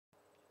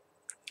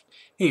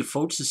Hey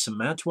folks, this is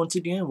Matt once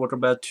again. Welcome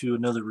back to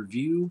another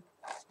review.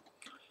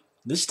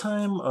 This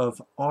time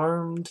of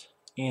Armed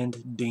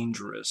and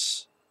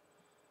Dangerous,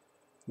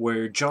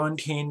 where John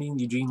Candy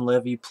and Eugene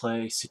Levy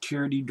play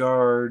security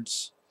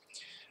guards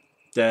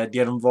that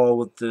get involved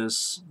with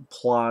this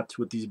plot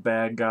with these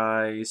bad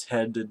guys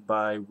headed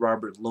by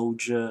Robert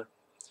Loggia.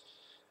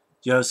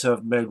 You also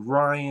have Meg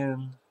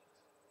Ryan,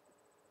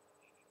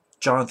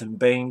 Jonathan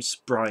Banks,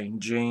 Brian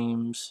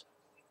James,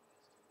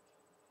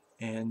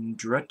 and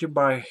directed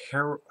by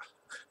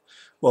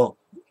well,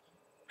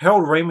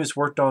 Harold Ramis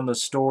worked on the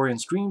story and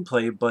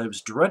screenplay, but it was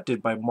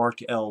directed by Mark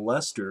L.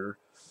 Lester,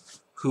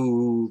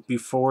 who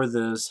before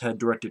this had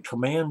directed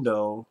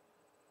Commando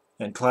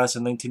and Class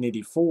of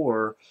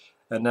 1984,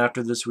 and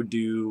after this would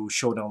do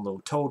Showdown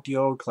Low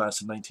Tokyo,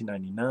 Class of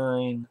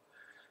 1999.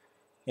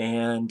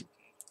 And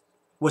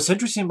what's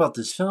interesting about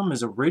this film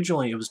is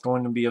originally it was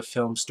going to be a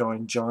film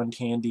starring John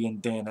Candy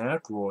and Dan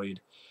Aykroyd,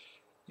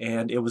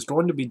 and it was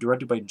going to be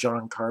directed by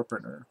John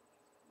Carpenter.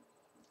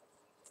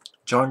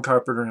 John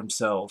Carpenter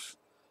himself.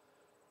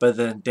 But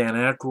then Dan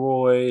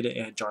Aykroyd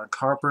and John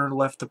Carpenter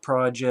left the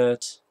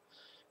project.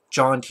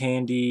 John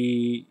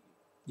Candy,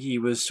 he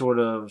was sort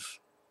of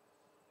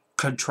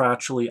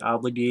contractually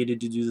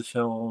obligated to do the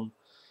film.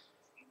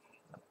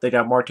 They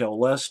got Mark L.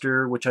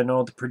 Lester, which I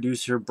know the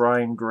producer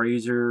Brian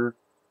Grazer,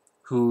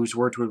 who's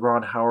worked with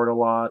Ron Howard a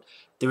lot.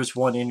 There was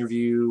one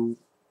interview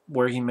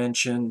where he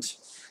mentioned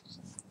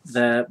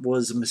that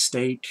was a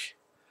mistake,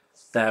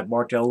 that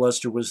Mark L.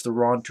 Lester was the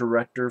wrong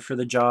director for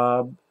the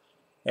job.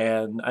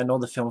 And I know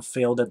the film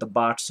failed at the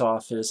box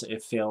office.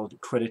 It failed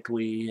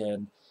critically,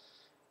 and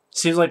it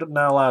seems like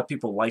not a lot of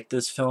people like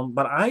this film,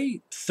 but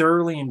I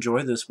thoroughly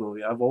enjoy this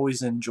movie. I've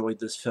always enjoyed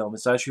this film.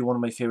 It's actually one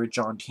of my favorite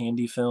John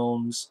Candy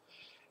films.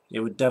 It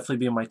would definitely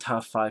be in my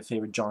top 5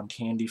 favorite John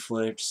Candy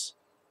flicks,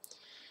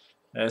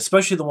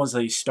 especially the ones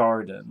that he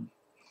starred in.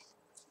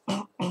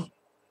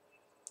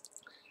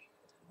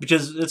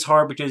 Because it's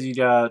hard because you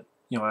got,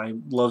 I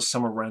love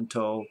Summer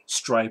Rental,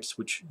 Stripes,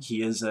 which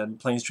he is in,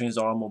 Planes, Trains,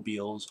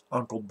 Automobiles,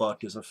 Uncle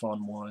Buck is a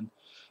fun one.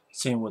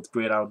 Same with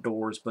Great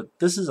Outdoors, but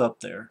this is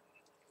up there.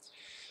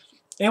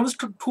 And it was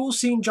cool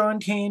seeing John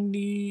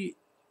Candy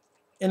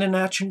in an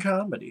action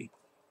comedy.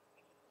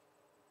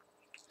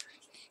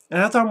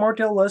 And I thought Mark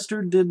L.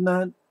 Lester did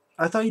not,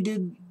 I thought he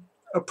did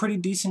a pretty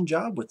decent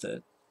job with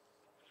it.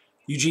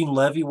 Eugene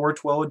Levy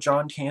worked well with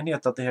John Candy. I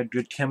thought they had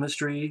good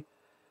chemistry.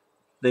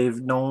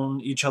 They've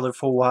known each other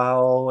for a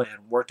while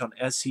and worked on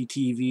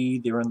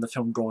SCTV. They were in the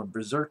film Going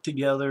Berserk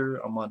together,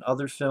 among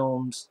other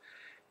films.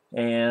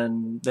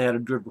 And they had a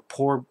good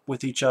rapport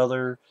with each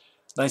other.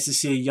 Nice to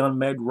see a young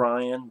Meg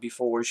Ryan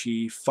before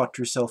she fucked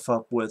herself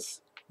up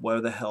with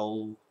whatever the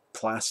hell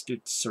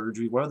plastic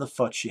surgery, whatever the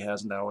fuck she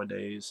has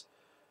nowadays.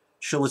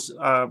 She looks,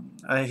 I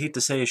hate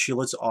to say it, she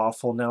looks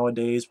awful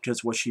nowadays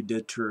because what she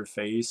did to her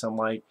face. I'm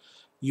like,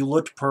 you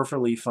looked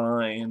perfectly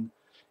fine.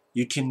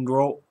 You can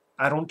grow,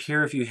 I don't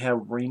care if you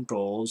have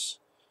wrinkles.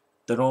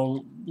 They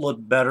don't look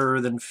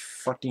better than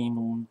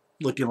fucking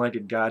looking like a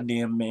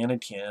goddamn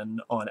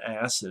mannequin on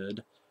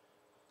acid.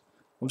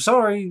 I'm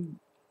sorry,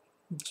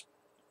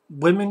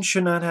 women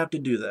should not have to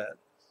do that.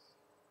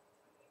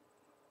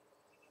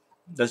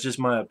 That's just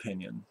my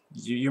opinion.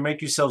 You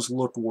make yourselves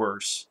look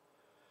worse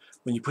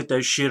when you put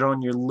that shit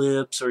on your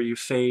lips or your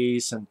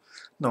face, and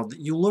no,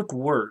 you look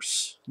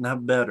worse,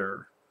 not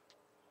better.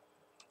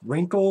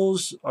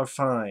 Wrinkles are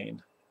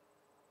fine.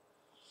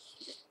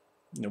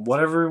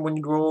 Whatever when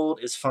you grow old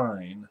is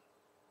fine.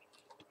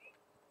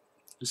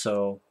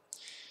 So,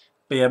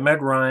 but yeah,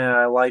 Meg Ryan,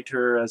 I liked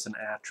her as an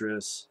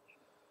actress.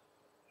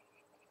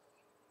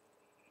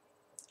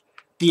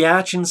 The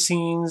action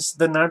scenes,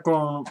 they're not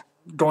going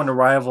to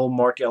rival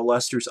Mark L.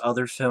 Lester's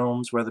other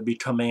films, whether it be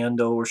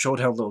Commando or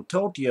Showdown Low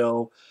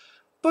Tokyo,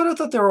 but I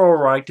thought they were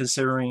alright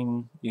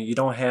considering you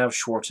don't have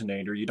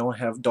Schwarzenegger, you don't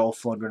have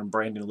Dolph Lundgren and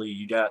Brandon Lee,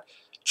 you got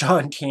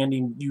John Candy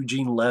and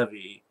Eugene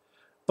Levy.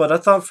 But I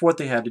thought for what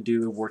they had to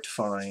do, it worked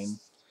fine.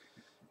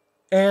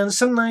 And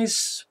some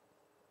nice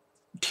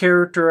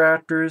character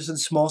actors and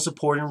small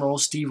supporting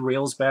roles. Steve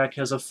Railsback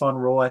has a fun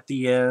role at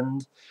the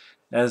end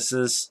as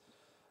this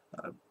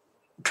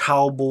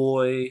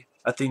cowboy.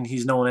 I think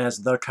he's known as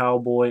the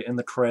cowboy in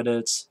the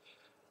credits.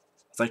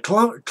 It's like,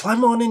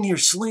 climb on in here,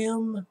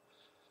 Slim.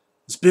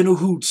 It's been a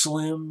hoot,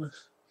 Slim.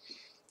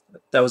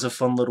 That was a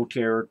fun little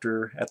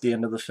character at the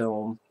end of the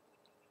film.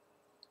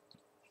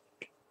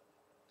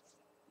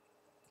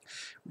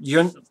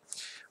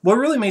 What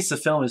really makes the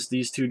film is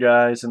these two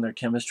guys and their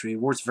chemistry. It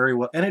works very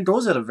well, and it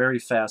goes at a very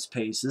fast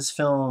pace. This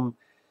film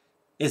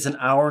is an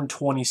hour and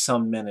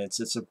 20-some minutes.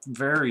 It's a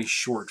very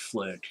short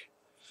flick.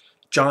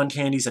 John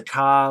Candy's a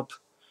cop,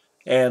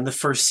 and the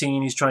first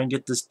scene he's trying to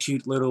get this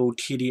cute little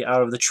kitty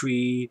out of the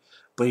tree,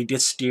 but he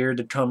gets scared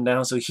to come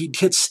down, so he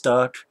gets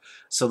stuck.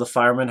 So the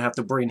firemen have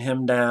to bring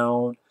him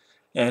down.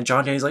 And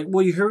John Candy's like,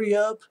 will you hurry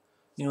up?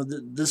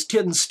 This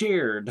kitten's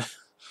scared.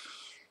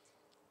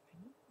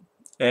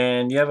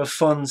 And you have a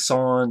fun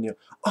song,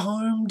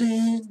 Armed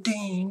and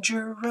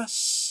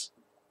Dangerous.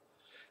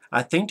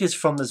 I think it's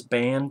from this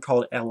band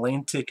called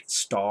Atlantic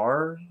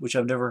Star, which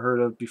I've never heard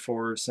of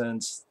before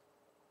since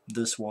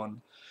this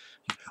one.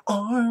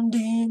 Armed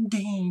and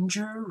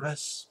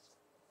Dangerous.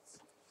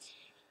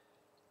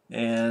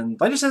 And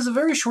like I said, it's a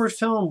very short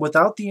film.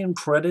 Without the end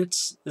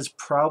credits, it's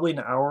probably an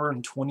hour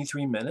and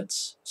 23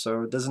 minutes.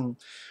 So it doesn't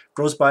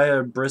goes by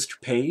a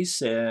brisk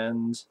pace,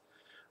 and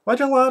like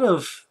a lot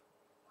of,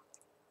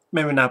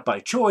 maybe not by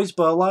choice,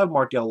 but a lot of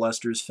Mark L.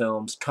 Lester's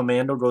films,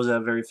 Commando goes at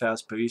a very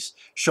fast pace.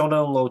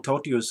 Shonan no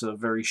Tokyo is a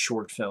very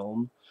short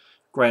film.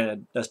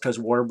 Granted, that's because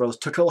Warner Bros.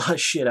 Took a lot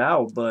of shit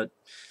out, but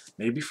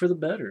maybe for the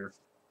better.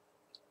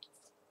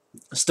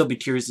 I'll still be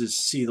curious to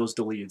see those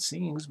deleted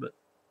scenes, but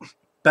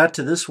back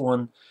to this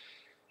one.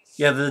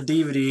 Yeah, the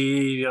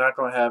DVD, you're not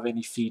going to have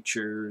any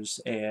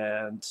features,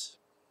 and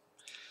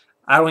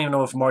I don't even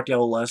know if Mark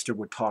L. Lester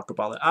would talk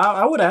about it.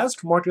 I would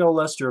ask Mark L.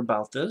 Lester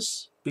about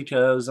this,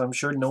 because I'm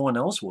sure no one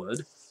else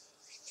would.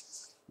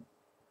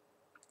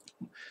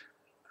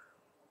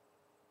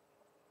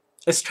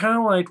 It's kind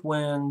of like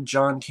when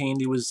John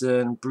Candy was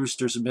in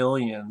Brewster's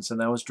Millions, and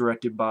that was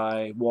directed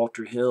by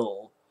Walter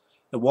Hill.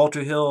 And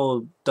Walter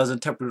Hill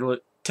doesn't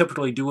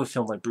typically do a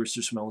film like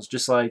Brewster's Millions,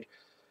 just like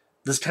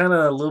this kind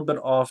of a little bit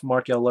off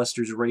Mark L.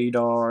 Lester's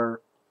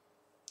radar.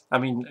 I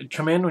mean,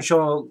 Commando and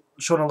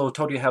Shonan no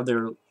Tokyo have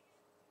their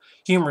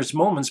humorous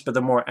moments, but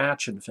they're more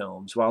action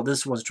films, while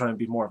this one's trying to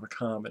be more of a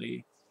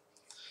comedy.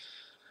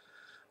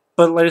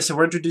 But like I said,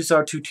 we're introduced to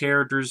our two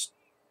characters.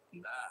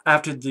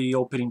 After the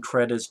opening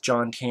credits,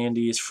 John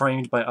Candy is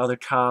framed by other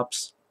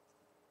cops.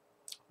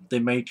 They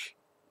make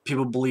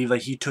people believe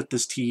that he took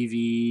this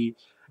TV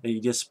and he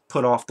just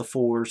put off the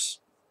force.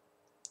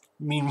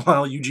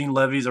 Meanwhile, Eugene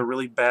Levy's a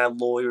really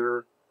bad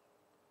lawyer.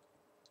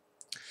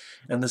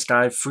 And this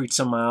guy freaks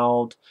him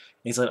out.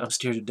 He's like, I'm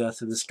scared to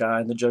death of this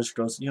guy. And the judge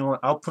goes, you know what,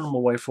 I'll put him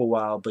away for a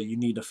while, but you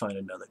need to find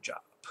another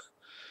job.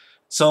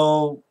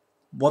 So,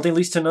 what they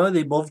leads to know,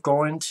 they both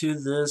go into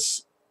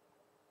this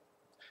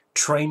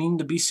training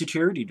to be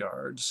security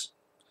guards.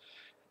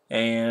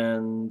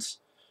 And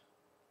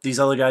these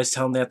other guys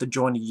tell them they have to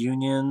join a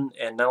union.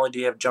 And not only do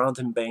you have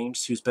Jonathan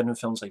Banks, who's been in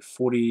films like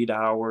 48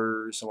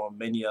 Hours, among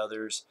many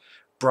others,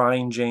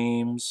 Brian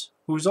James,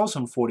 who's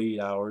also in 48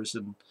 Hours,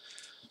 and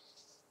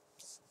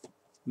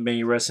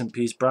may rest in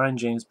peace. Brian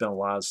James been in a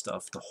lot of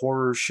stuff. The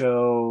Horror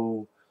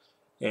Show,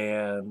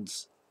 and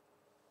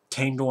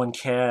Tango and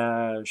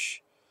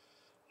Cash,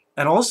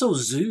 and also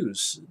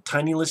Zeus,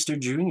 Tiny Lister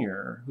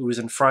Jr., who was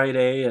in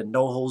Friday and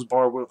No Holds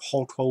Barred with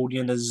Hulk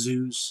Hogan as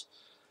Zeus.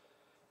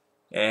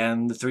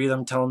 And the three of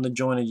them tell him to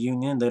join a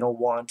union. They don't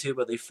want to,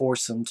 but they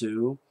force him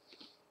to.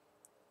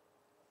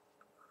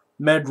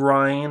 Meg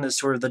Ryan is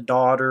sort of the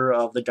daughter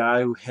of the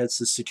guy who heads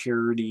the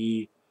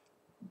security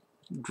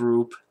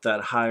group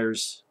that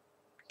hires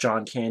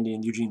John Candy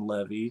and Eugene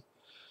Levy.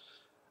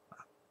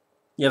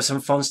 You have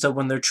some fun stuff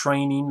when they're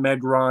training.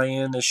 Meg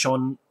Ryan is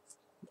showing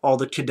all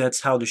the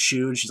cadets how to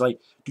shoot. And she's like,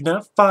 do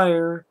not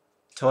fire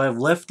till I have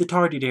left the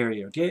target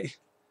area, okay?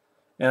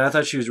 And I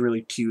thought she was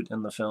really cute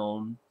in the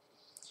film.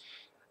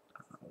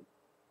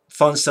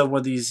 Fun stuff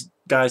with these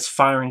guys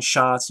firing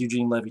shots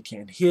Eugene Levy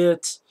can't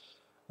hit.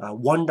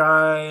 One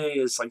guy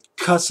is like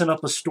cussing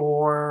up a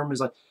storm.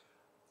 He's like,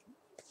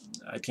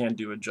 I can't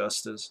do it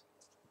justice.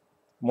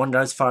 One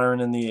guy's firing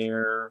in the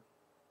air.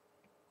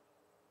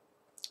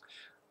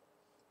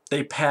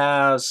 They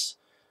pass.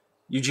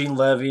 Eugene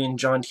Levy and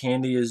John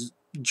Candy is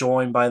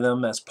joined by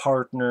them as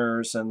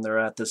partners, and they're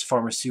at this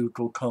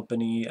pharmaceutical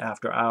company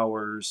after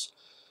hours.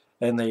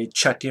 And they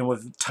check in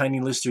with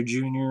Tiny Lister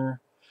Jr.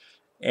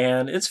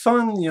 And it's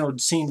fun, you know,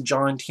 seeing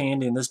John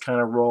Candy in this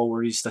kind of role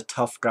where he's the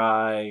tough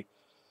guy,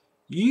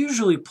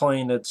 usually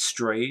playing it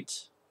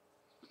straight,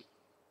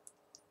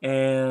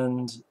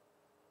 and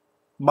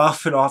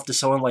muff it off to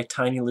someone like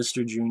Tiny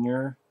Lister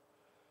Jr.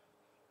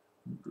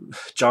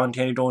 John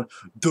Candy going,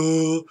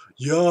 duh,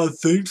 yeah, I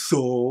think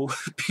so.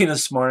 Being a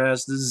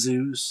smartass to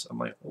Zeus. I'm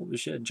like, holy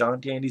shit, John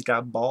Candy's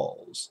got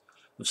balls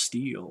of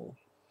steel.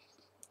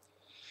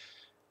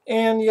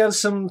 And yeah,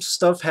 some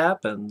stuff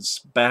happens.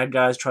 Bad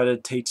guys try to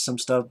take some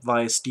stuff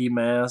via ski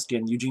mask,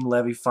 and Eugene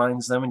Levy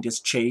finds them and gets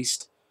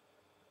chased.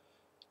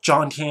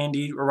 John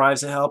Candy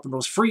arrives to help and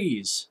goes,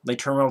 freeze! They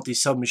turn around with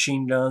these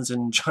submachine guns,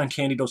 and John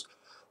Candy goes,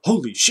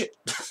 holy shit!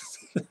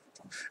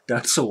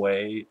 Ducks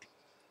away.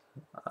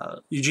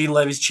 Eugene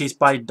Levy's chased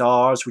by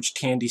dogs, which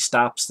Candy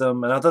stops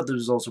them. And I thought this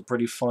was also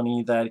pretty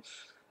funny that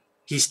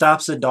he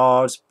stops the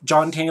dogs.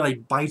 John Candy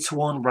like bites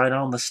one right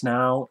on the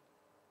snout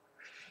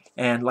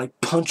and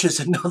like punches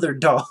another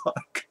dog.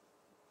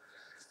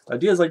 The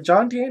idea is like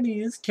John Candy,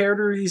 his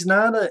character, he's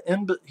not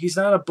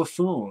a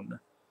buffoon.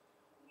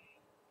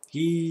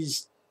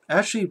 He's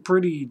actually a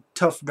pretty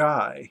tough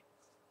guy,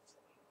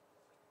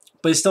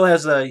 but he still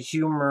has a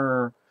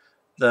humor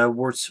that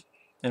works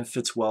and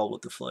fits well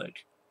with the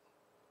flick.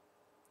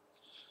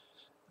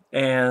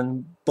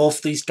 And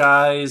both these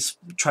guys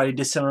try to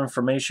disseminate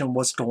information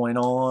what's going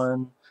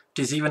on.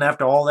 Because even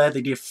after all that,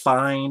 they get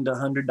fined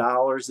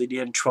 $100. They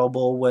get in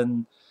trouble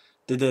when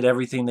they did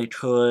everything they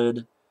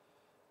could.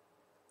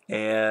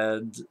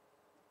 And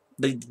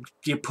they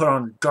get put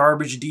on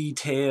garbage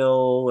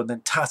detail and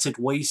then toxic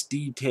waste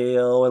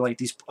detail, and like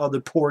these other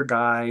poor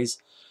guys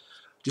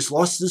just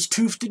lost his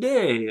tooth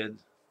today, and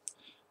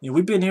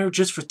we've been here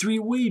just for 3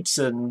 weeks,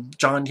 and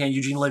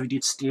Eugene Levy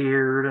gets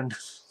scared and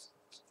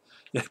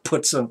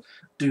puts them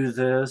do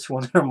this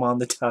when they're on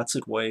the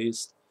toxic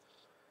waste.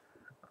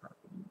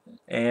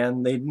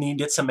 And they need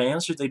to get some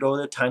answers. They go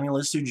to Tiny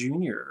Lister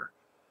Jr.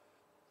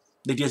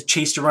 They get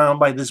chased around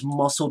by this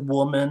muscled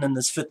woman in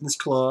this fitness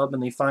club,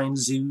 and they find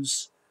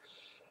Zeus,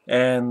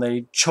 and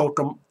they choke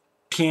him.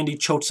 Candy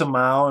chokes him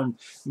out and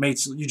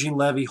makes Eugene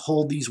Levy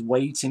hold these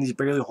weights, and he's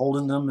barely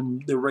holding them,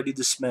 and they're ready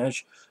to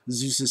smash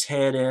Zeus's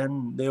head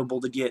in. They're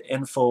able to get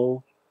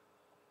info.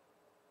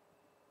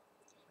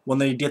 When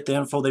they get the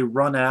info, they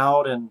run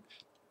out, and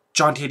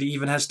John Candy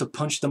even has to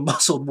punch the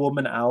muscled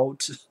woman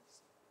out.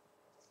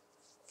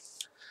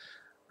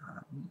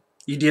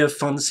 You did a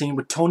fun scene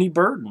with Tony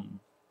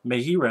Burton,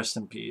 may he rest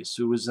in peace,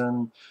 who was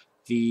in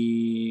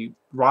the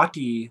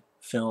Rocky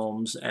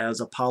films as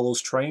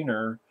Apollo's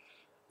trainer,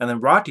 and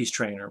then Rocky's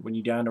trainer when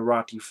you down to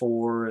Rocky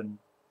 4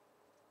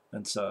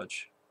 and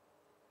such,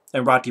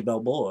 and Rocky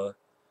Balboa.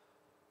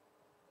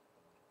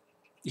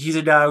 He's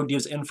a guy who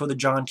gives info to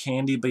John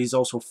Candy, but he's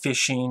also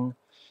fishing,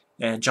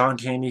 and John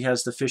Candy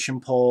has the fishing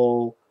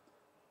pole,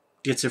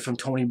 gets it from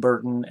Tony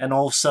Burton, and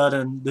all of a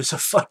sudden there's a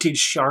fucking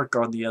shark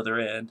on the other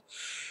end.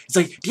 He's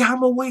like, "Get out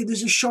of my way,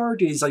 there's a shark."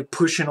 And he's like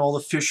pushing all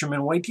the fishermen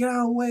away. "Get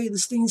out of the way,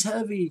 this thing's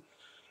heavy."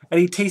 And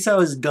he takes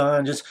out his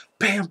gun, just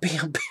bam,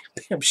 bam, bam,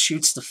 bam,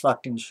 shoots the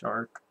fucking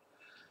shark.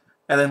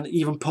 And then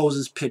even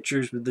poses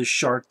pictures with the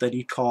shark that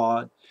he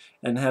caught,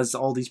 and has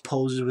all these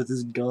poses with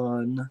his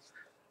gun,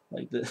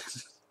 like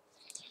this.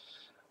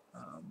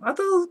 I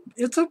thought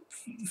it's a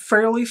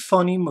fairly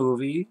funny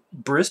movie,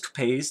 brisk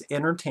pace,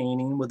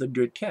 entertaining, with a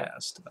good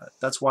cast.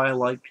 That's why I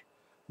like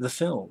the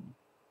film.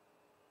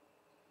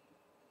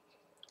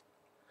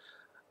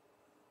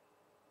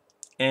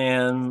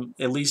 And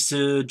it leads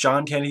to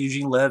John Candy,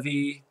 Eugene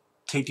Levy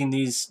taking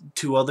these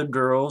 2 other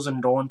girls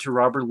and going to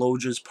Robert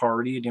Loggia's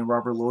party. And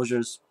Robert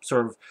Loggia's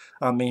sort of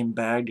a main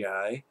bad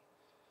guy.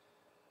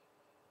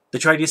 They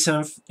try to get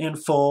some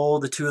info.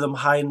 The 2 of them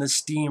hide in the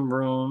steam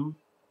room.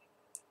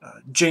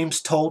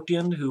 James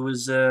Tolkien, who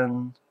was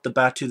in the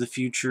Back to the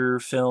Future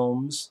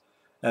films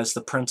as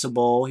the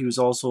principal. He was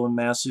also in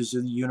Masters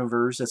of the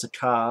Universe as a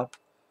cop.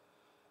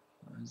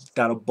 He's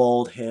got a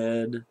bald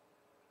head.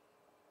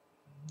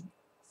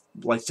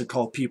 Likes to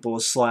call people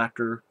a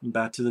slacker in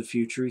Back to the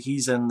Future.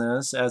 He's in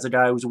this as a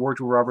guy who's worked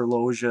with Robert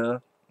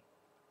Loggia,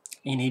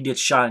 and he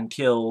gets shot and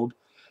killed.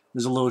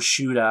 There's a little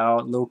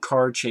shootout, a little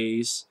car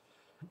chase,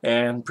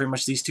 and pretty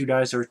much these 2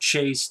 guys are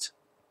chased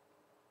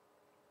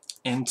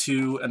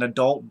into an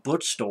adult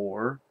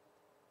bookstore,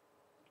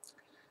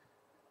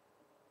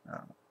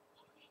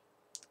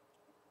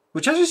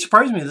 which actually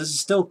surprised me. This is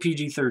still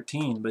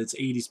PG-13, but it's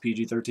 80s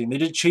PG-13. They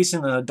did chase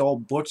in an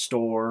adult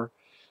bookstore,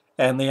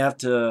 and they have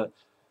to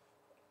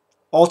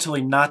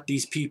ultimately knock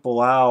these people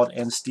out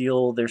and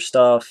steal their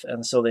stuff,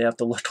 and so they have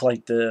to look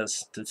like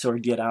this to sort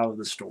of get out of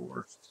the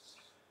store.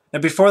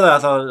 And before that, I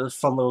thought it was a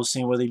fun little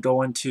scene where they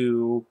go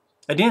into,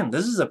 again,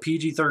 this is a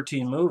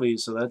PG-13 movie,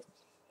 so that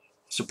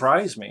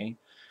surprised me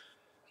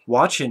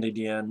watching it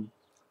again,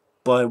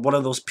 but one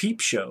of those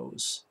peep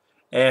shows.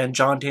 And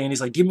John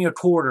Candy's like, "Give me a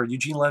quarter."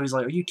 Eugene Levy's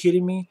like, "Are you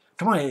kidding me?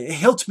 Come on, it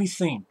helps me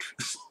think."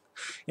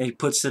 And he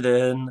puts it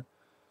in,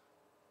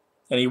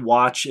 and he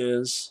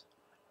watches,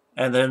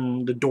 and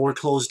then the door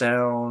closed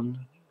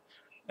down,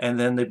 and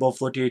then they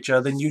both look at each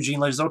other, and Eugene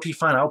Levy's like, "Okay,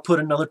 fine, I'll put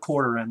another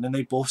quarter in." Then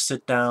they both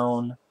sit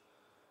down.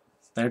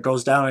 Then it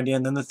goes down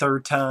again. Then the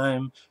 3rd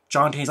time,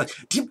 John Candy's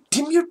like,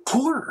 give me a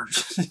quarter."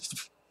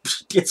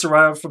 Gets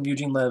around from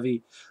Eugene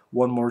Levy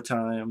one more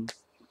time.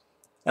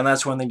 And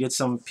that's when they get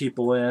some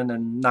people in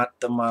and knock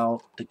them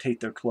out to take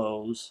their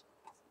clothes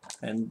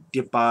and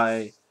get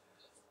by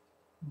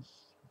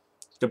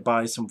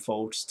some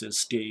folks to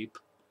escape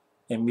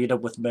and meet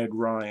up with Meg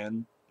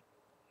Ryan.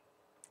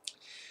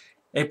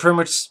 And pretty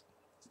much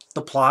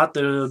the plot,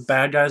 the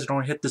bad guys are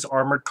going to hit this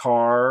armored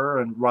car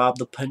and rob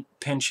the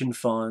pension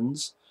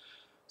funds.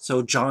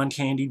 So John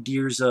Candy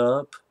gears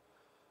up.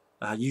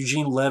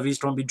 Eugene Levy's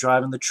going to be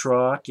driving the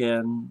truck,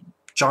 and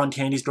John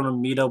Candy's going to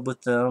meet up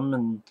with them,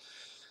 and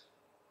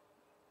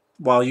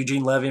while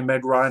Eugene Levy and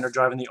Meg Ryan are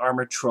driving the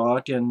armored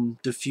truck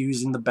and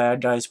defusing the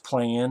bad guy's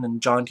plan,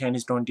 and John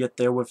Candy's going to get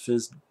there with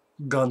his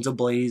guns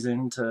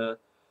a-blazing to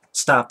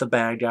stop the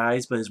bad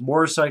guys, but his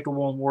motorcycle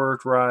won't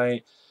work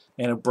right,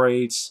 and it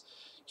breaks.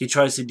 He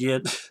tries to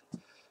get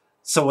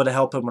someone to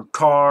help him with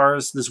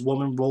cars. This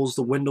woman rolls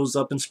the windows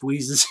up and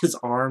squeezes his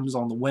arms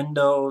on the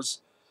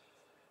windows.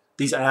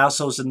 These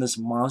assholes in this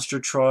monster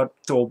truck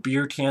throw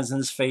beer cans in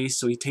his face,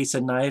 so he takes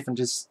a knife and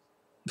just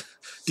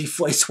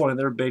deflates one of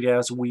their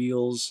big-ass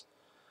wheels.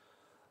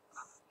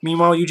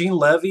 Meanwhile, Eugene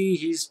Levy,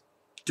 he's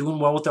doing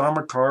well with the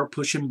armored car,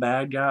 pushing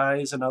bad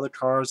guys and other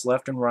cars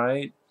left and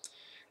right.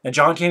 And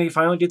John Candy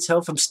finally gets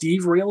help from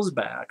Steve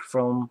Railsback,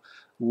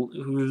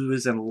 who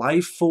was in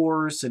Life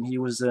Force, and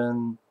he's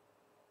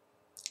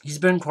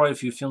been in quite a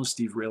few films,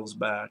 Steve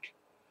Railsback.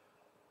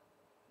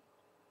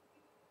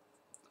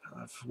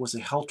 Was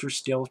it Helter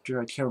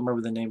Skelter? I can't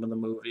remember the name of the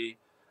movie.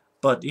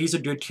 But he's a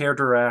good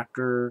character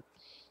actor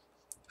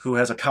who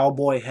has a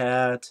cowboy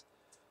hat,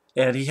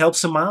 and he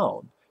helps him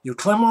out. You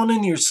climb on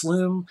in here,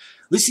 Slim.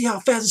 Let's see how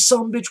fast this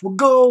son bitch will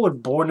go.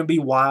 And Born to Be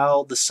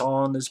Wild, the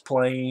song is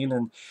playing,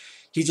 and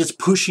he's just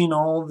pushing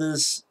all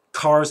this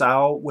cars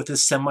out with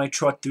his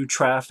semi-truck through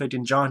traffic,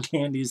 and John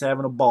Candy's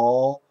having a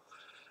ball.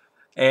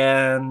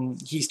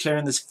 And he's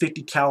carrying this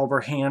 50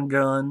 caliber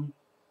handgun.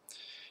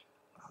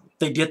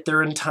 They get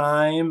there in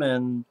time,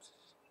 and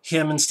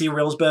him and Steve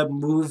Railsback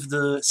move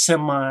the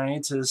semi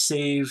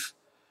to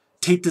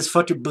take this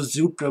fucking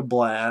bazooka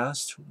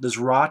blast, this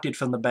rocket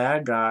from the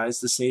bad guys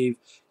to save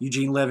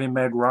Eugene Levy and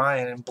Meg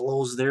Ryan, and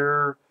blows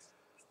their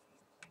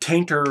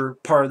tanker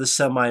part of the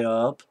semi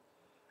up.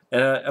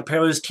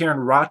 Apparently it's carrying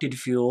rocket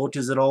fuel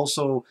because it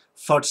also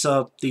fucks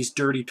up these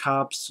dirty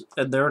cops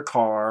in their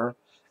car,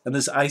 and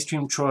this ice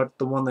cream truck,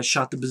 the one that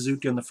shot the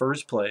bazooka in the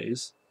first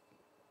place.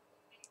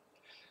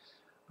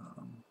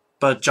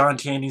 But John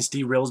Candy and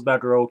Steve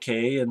Railsback are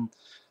okay, and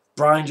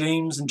Brian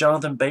James and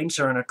Jonathan Banks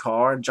are in a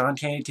car, and John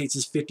Candy takes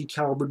his 50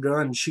 caliber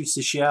gun and shoots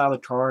the shit out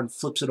of the car and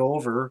flips it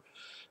over.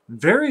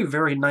 Very,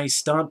 very nice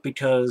stunt,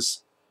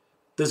 because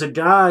there's a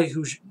guy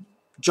who's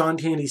John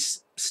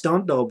Candy's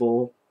stunt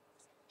double.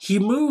 He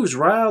moves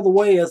right out of the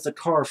way as the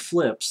car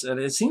flips,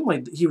 and it seemed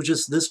like he was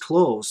just this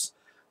close.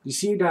 You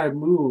see a guy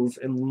move,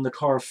 and then the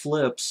car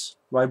flips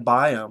right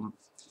by him.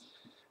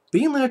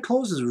 Being that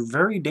close is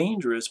very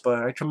dangerous,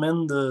 but I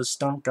commend the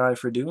stunt guy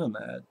for doing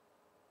that.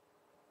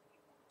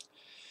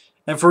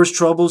 And for his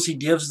troubles, he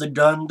gives the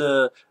gun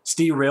to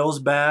Steve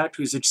Railsback,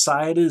 who's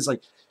excited. He's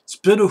like,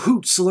 "Spit a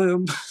hoot,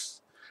 Slim."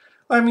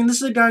 I mean, this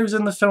is a guy who's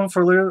in the film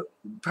for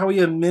probably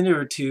a minute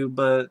or two,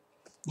 but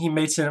he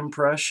makes an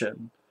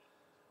impression,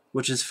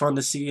 which is fun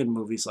to see in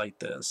movies like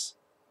this.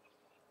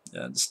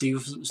 And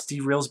Steve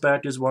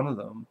Railsback is one of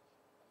them.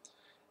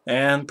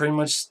 And pretty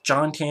much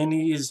John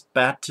Candy is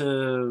back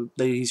to,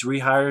 he's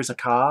rehired as a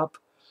cop,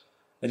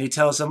 and he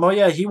tells him, oh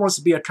yeah, he wants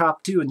to be a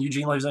cop too. And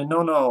Eugene Levy's like,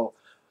 no.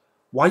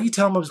 Why you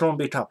tell him I was going to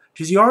be a cop?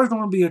 Because you are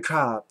going to be a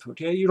cop,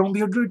 okay? You're going to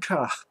be a good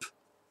cop.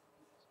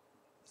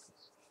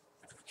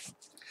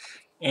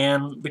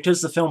 And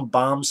because the film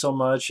bombed so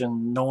much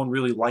and no one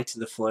really liked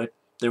the flick,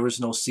 there was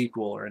no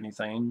sequel or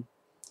anything.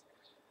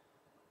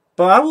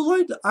 But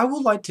I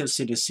would like to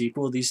see the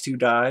sequel of these two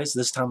guys,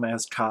 this time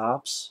as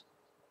cops,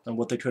 and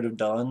what they could have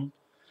done.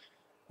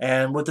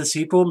 And with the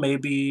sequel,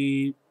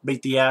 maybe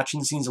make the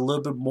action scenes a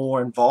little bit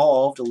more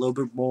involved, a little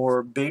bit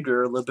more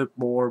bigger, a little bit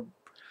more...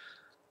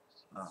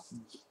 I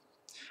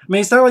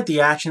mean, it's not like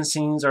the action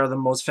scenes are the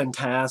most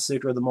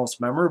fantastic or the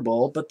most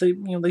memorable, but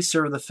they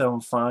serve the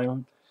film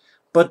fine.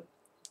 But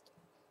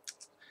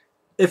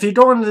if you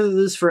go into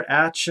this for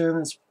action,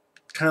 it's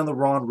kind of the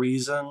wrong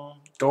reason.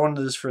 Go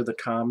into this for the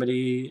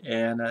comedy,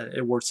 and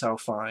it works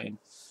out fine.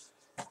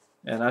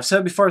 And I've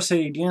said before, I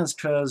say it again, it's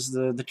because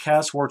the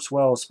cast works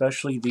well,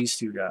 especially these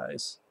two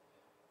guys.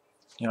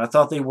 I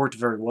thought they worked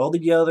very well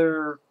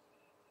together.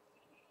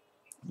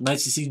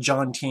 Nice to see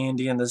John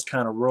Candy in this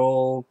kind of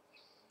role.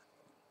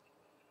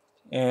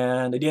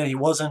 And again, he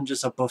wasn't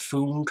just a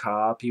buffoon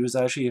cop. He was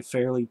actually a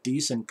fairly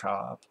decent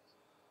cop.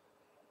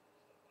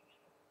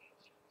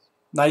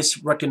 Nice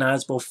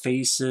recognizable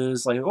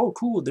faces. Like, oh,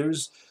 cool,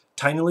 there's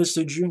Tiny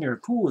Lister Jr.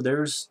 Cool,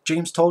 there's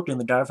James Tolkien,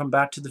 the guy from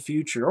Back to the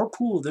Future. Oh,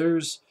 cool,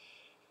 there's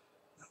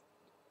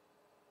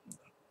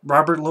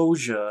Robert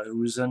Loggia, who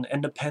was in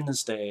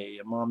Independence Day,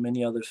 among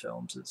many other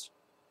films.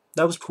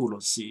 That was cool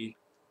to see.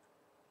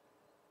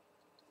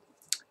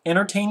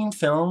 Entertaining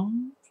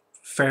film,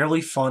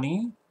 fairly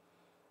funny,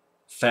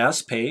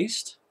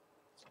 fast-paced.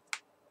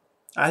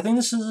 I think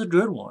this is a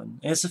good one.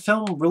 And it's a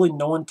film really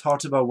no one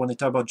talks about when they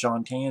talk about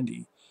John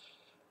Candy.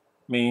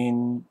 I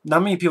mean,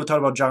 not many people talk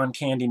about John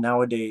Candy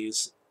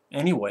nowadays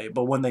anyway,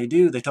 but when they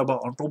do, they talk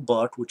about Uncle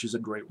Buck, which is a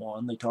great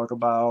one. They talk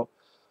about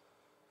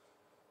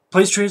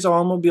Planes, Trains,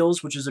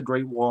 Automobiles, which is a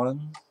great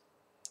one.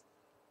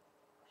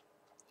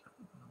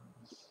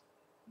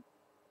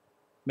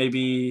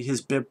 Maybe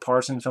his bit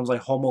parts in films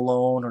like Home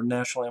Alone or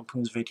National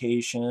Lampoon's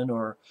Vacation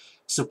or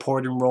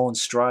supporting role in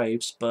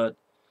Stripes, but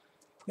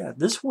yeah,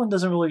 this one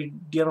doesn't really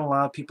get on a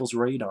lot of people's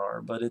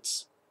radar, but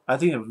it's, I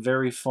think, a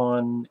very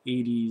fun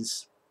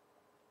 80s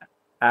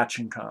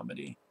action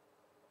comedy.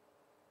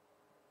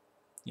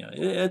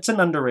 It's an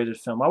underrated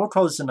film. I would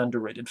call this an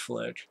underrated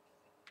flick.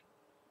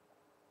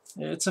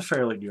 It's a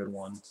fairly good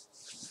one.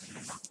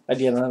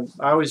 Again,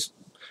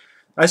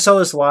 I saw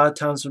this a lot of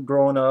times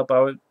growing up.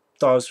 I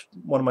thought it was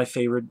one of my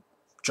favorite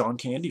John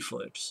Candy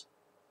flicks.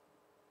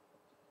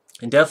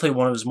 And definitely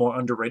one of his more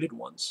underrated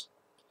ones.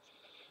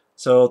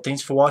 So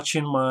thanks for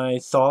watching my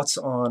thoughts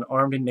on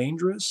Armed and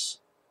Dangerous.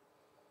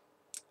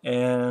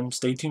 And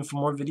stay tuned for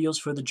more videos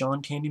for the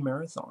John Candy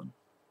Marathon.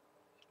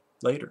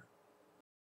 Later.